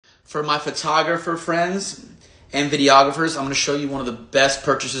For my photographer friends and videographers, I'm going to show you one of the best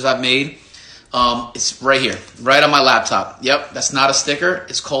purchases I've made. It's right here, right on my laptop. Yep, that's not a sticker.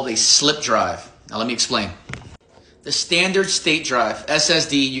 It's called a Slipdrive. Now let me explain. The standard state drive,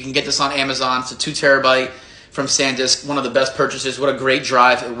 SSD, you can get this on Amazon. It's a 2 terabyte from SanDisk. One of the best purchases. What a great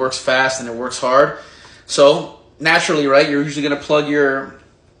drive. It works fast and it works hard. So naturally, right, you're usually going to plug your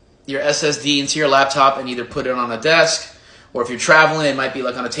SSD into your laptop and either put it on a desk, or if you're traveling, it might be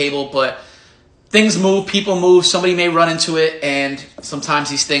like on a table. But things move, people move, somebody may run into it, and sometimes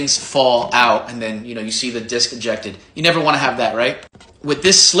these things fall out, and then you see the disk ejected. You never want to have that, right? With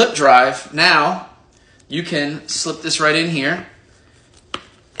this slip drive, now you can slip this right in here,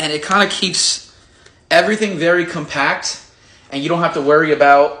 and it kind of keeps everything very compact, and you don't have to worry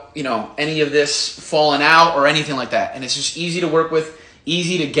about any of this falling out or anything like that. And it's just easy to work with,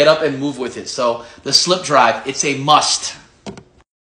 easy to get up and move with it. So the slip drive, it's a must.